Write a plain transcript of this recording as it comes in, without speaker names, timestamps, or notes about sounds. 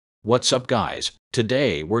What's up guys?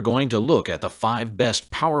 Today we're going to look at the 5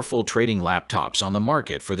 best powerful trading laptops on the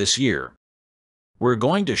market for this year. We're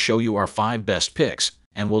going to show you our 5 best picks,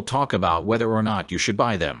 and we'll talk about whether or not you should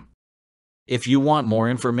buy them. If you want more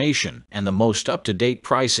information and the most up-to-date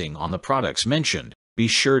pricing on the products mentioned, be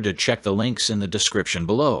sure to check the links in the description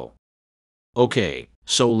below. Okay,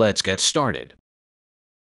 so let's get started.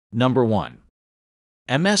 Number 1.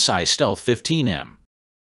 MSI Stealth 15M.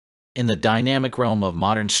 In the dynamic realm of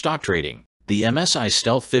modern stock trading, the MSI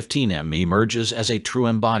Stealth 15M emerges as a true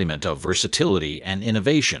embodiment of versatility and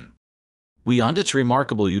innovation. Beyond its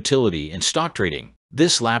remarkable utility in stock trading,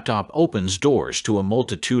 this laptop opens doors to a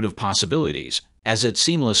multitude of possibilities, as it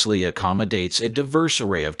seamlessly accommodates a diverse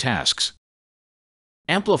array of tasks.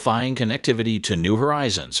 Amplifying connectivity to new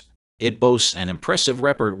horizons, it boasts an impressive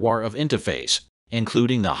repertoire of interface,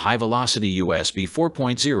 including the high-velocity USB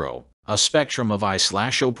 4.0, a spectrum of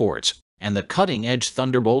I/O ports, and the cutting-edge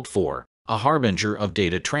Thunderbolt 4, a harbinger of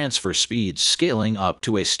data transfer speeds scaling up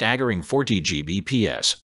to a staggering 40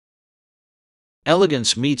 Gbps.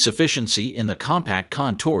 Elegance meets efficiency in the compact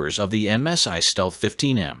contours of the MSI Stealth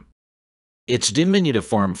 15M. Its diminutive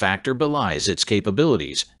form factor belies its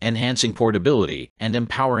capabilities, enhancing portability and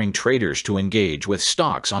empowering traders to engage with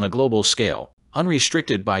stocks on a global scale,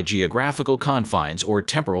 unrestricted by geographical confines or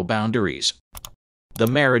temporal boundaries. The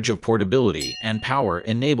marriage of portability and power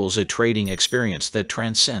enables a trading experience that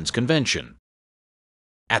transcends convention.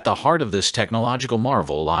 At the heart of this technological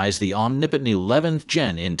marvel lies the omnipotent 11th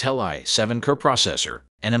Gen Intel i7 core processor,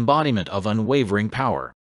 an embodiment of unwavering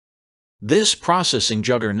power. This processing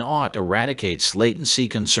juggernaut eradicates latency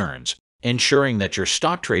concerns, ensuring that your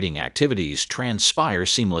stock trading activities transpire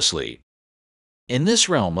seamlessly. In this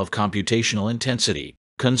realm of computational intensity,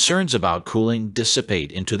 concerns about cooling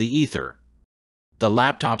dissipate into the ether. The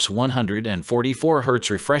laptop's 144 Hz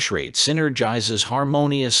refresh rate synergizes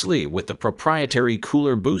harmoniously with the proprietary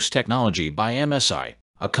Cooler Boost technology by MSI,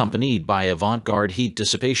 accompanied by avant-garde heat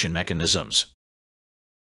dissipation mechanisms.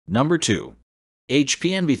 Number 2.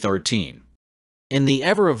 HP Envy 13. In the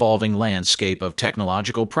ever-evolving landscape of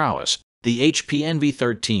technological prowess, the HP Envy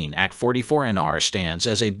 13 AC44NR stands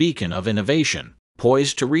as a beacon of innovation,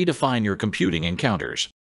 poised to redefine your computing encounters.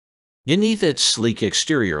 Beneath its sleek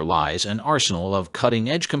exterior lies an arsenal of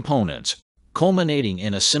cutting-edge components, culminating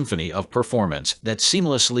in a symphony of performance that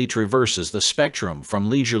seamlessly traverses the spectrum from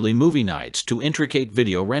leisurely movie nights to intricate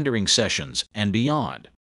video rendering sessions and beyond.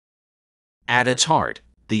 At its heart,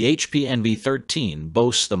 the HP Envy 13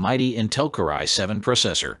 boasts the mighty Intel Core i7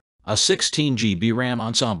 processor, a 16 GB RAM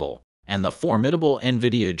ensemble, and the formidable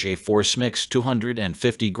NVIDIA GeForce Mix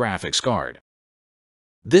 250 graphics card.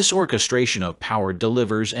 This orchestration of power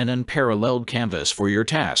delivers an unparalleled canvas for your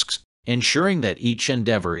tasks, ensuring that each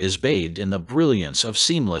endeavor is bathed in the brilliance of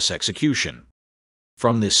seamless execution.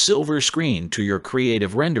 From the silver screen to your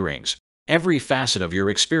creative renderings, every facet of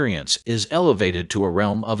your experience is elevated to a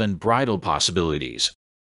realm of unbridled possibilities.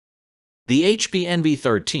 The HP Envy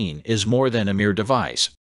 13 is more than a mere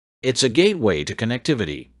device. It's a gateway to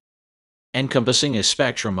connectivity. Encompassing a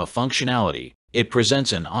spectrum of functionality, it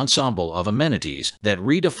presents an ensemble of amenities that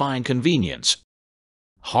redefine convenience.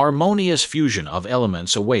 Harmonious fusion of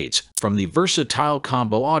elements awaits, from the versatile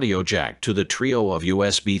combo audio jack to the trio of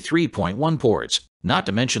USB 3.1 ports, not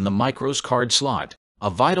to mention the microSD card slot, a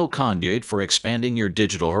vital conduit for expanding your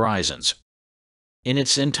digital horizons. In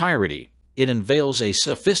its entirety, it unveils a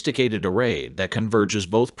sophisticated array that converges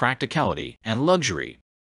both practicality and luxury.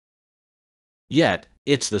 Yet,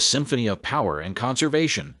 it's the symphony of power and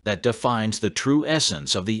conservation that defines the true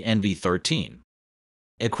essence of the Envy 13.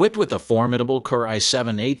 Equipped with a formidable Core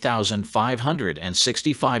i7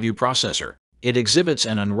 8565U processor, it exhibits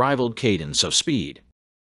an unrivaled cadence of speed.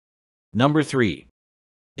 Number 3.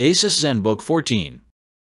 ASUS ZenBook 14.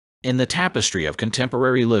 In the tapestry of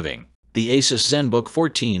contemporary living, the ASUS ZenBook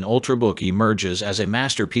 14 Ultrabook emerges as a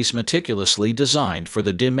masterpiece meticulously designed for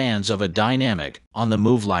the demands of a dynamic,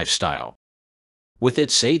 on-the-move lifestyle. With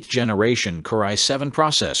its 8th generation Core i7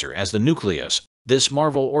 processor as the nucleus, this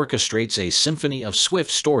marvel orchestrates a symphony of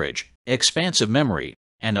swift storage, expansive memory,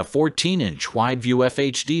 and a 14-inch wide-view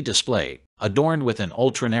FHD display, adorned with an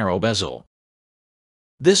ultra-narrow bezel.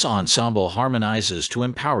 This ensemble harmonizes to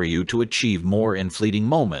empower you to achieve more in fleeting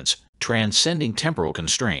moments, transcending temporal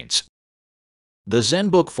constraints. The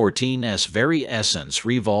ZenBook 14's very essence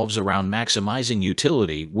revolves around maximizing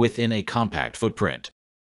utility within a compact footprint.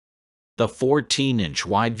 The 14-inch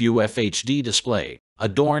wide-view FHD display,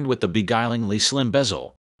 adorned with the beguilingly slim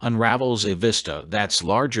bezel, unravels a vista that's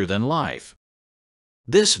larger than life.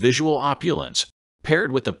 This visual opulence,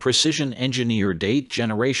 paired with the precision-engineered 8th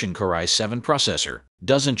generation Core i7 processor,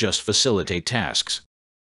 doesn't just facilitate tasks.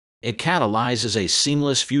 It catalyzes a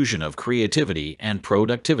seamless fusion of creativity and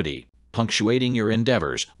productivity, punctuating your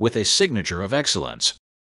endeavors with a signature of excellence.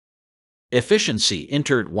 Efficiency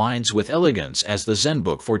intertwines with elegance as the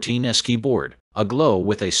ZenBook 14's keyboard, aglow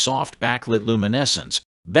with a soft backlit luminescence,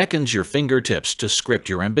 beckons your fingertips to script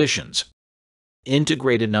your ambitions.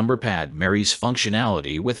 Integrated number pad marries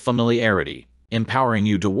functionality with familiarity, empowering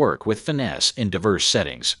you to work with finesse in diverse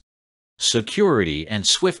settings. Security and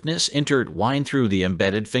swiftness intertwine through the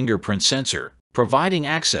embedded fingerprint sensor, providing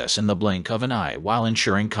access in the blink of an eye while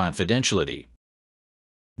ensuring confidentiality.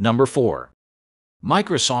 Number 4.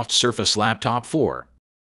 Microsoft Surface Laptop 4.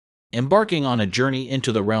 Embarking on a journey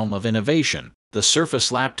into the realm of innovation, the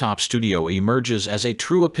Surface Laptop Studio emerges as a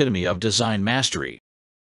true epitome of design mastery.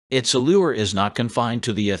 Its allure is not confined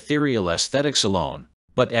to the ethereal aesthetics alone,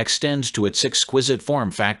 but extends to its exquisite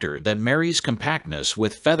form factor that marries compactness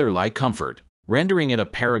with feather-like comfort, rendering it a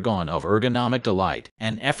paragon of ergonomic delight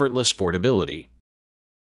and effortless portability.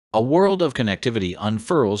 A world of connectivity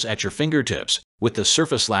unfurls at your fingertips, with the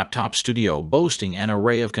Surface Laptop Studio boasting an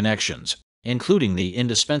array of connections, including the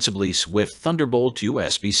indispensably swift Thunderbolt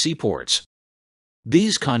USB-C ports.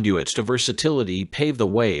 These conduits to versatility pave the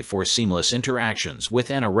way for seamless interactions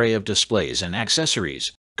with an array of displays and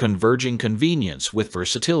accessories, converging convenience with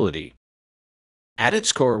versatility. At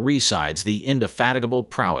its core resides the indefatigable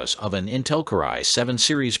prowess of an Intel Core i7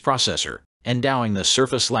 series processor, endowing the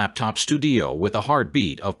Surface Laptop Studio with a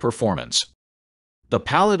heartbeat of performance. The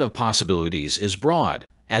palette of possibilities is broad,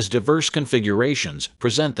 as diverse configurations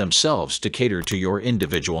present themselves to cater to your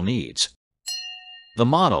individual needs. The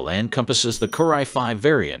model encompasses the Core i5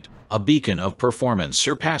 variant, a beacon of performance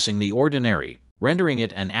surpassing the ordinary, rendering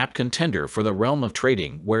it an apt contender for the realm of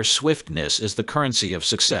trading where swiftness is the currency of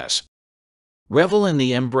success. Revel in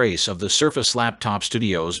the embrace of the Surface Laptop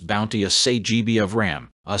Studio's bounteous 8 GB of RAM,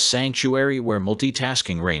 a sanctuary where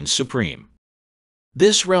multitasking reigns supreme.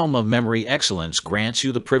 This realm of memory excellence grants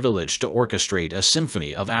you the privilege to orchestrate a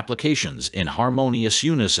symphony of applications in harmonious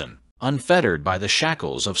unison, unfettered by the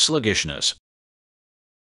shackles of sluggishness.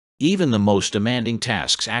 Even the most demanding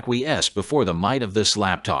tasks acquiesce before the might of this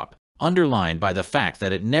laptop, underlined by the fact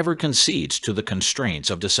that it never concedes to the constraints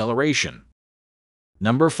of deceleration.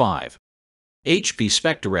 Number 5. HP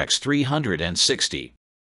Spectre X360.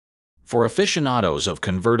 For aficionados of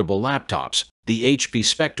convertible laptops, the HP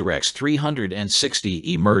Spectre X360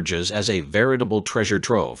 emerges as a veritable treasure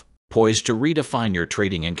trove, poised to redefine your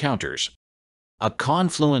trading encounters. A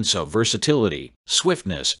confluence of versatility,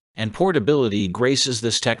 swiftness, and portability graces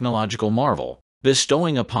this technological marvel,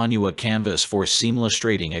 bestowing upon you a canvas for seamless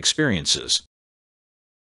trading experiences.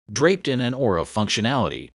 Draped in an aura of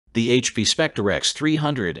functionality, the HP Spectre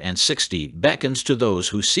X360 beckons to those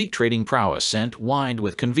who seek trading prowess entwined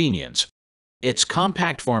with convenience. Its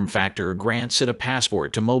compact form factor grants it a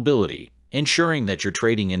passport to mobility, ensuring that your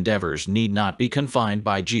trading endeavors need not be confined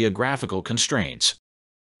by geographical constraints.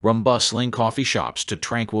 From bustling coffee shops to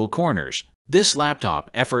tranquil corners, this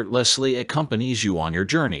laptop effortlessly accompanies you on your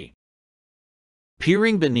journey.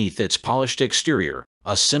 Peering beneath its polished exterior,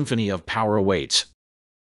 a symphony of power awaits.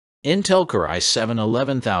 Intel Core i7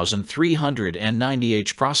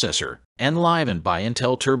 11390H processor, enlivened by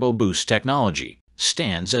Intel Turbo Boost technology,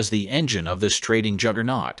 stands as the engine of this trading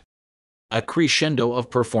juggernaut. A crescendo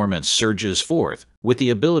of performance surges forth, with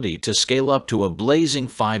the ability to scale up to a blazing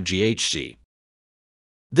 5 GHz.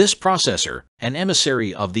 This processor, an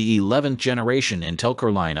emissary of the 11th generation Intel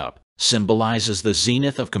Core lineup, symbolizes the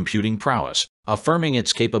zenith of computing prowess, affirming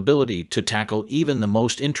its capability to tackle even the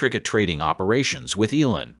most intricate trading operations with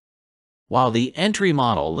elan. While the entry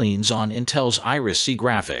model leans on Intel's Iris-C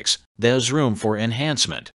graphics, there's room for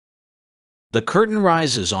enhancement. The curtain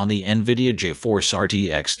rises on the NVIDIA GeForce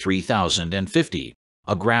RTX 3050,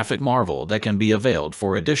 a graphic marvel that can be availed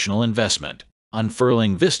for additional investment,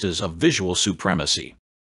 unfurling vistas of visual supremacy.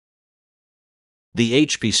 The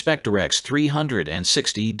HP Spectre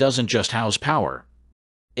X360 doesn't just house power.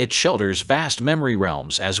 It shelters vast memory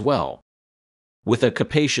realms as well. With a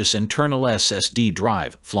capacious internal SSD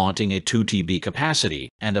drive flaunting a 2 TB capacity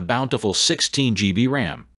and a bountiful 16 GB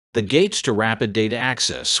RAM, the gates to rapid data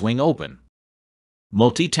access swing open.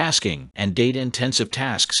 Multitasking and data-intensive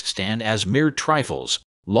tasks stand as mere trifles,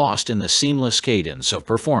 lost in the seamless cadence of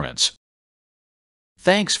performance.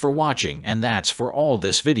 Thanks for watching, and that's for all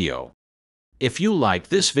this video. If you liked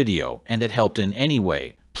this video and it helped in any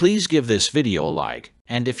way, please give this video a like,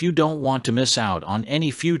 and if you don't want to miss out on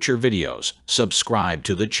any future videos, subscribe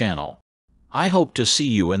to the channel. I hope to see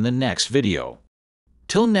you in the next video.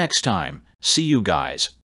 Till next time, see you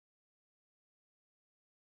guys.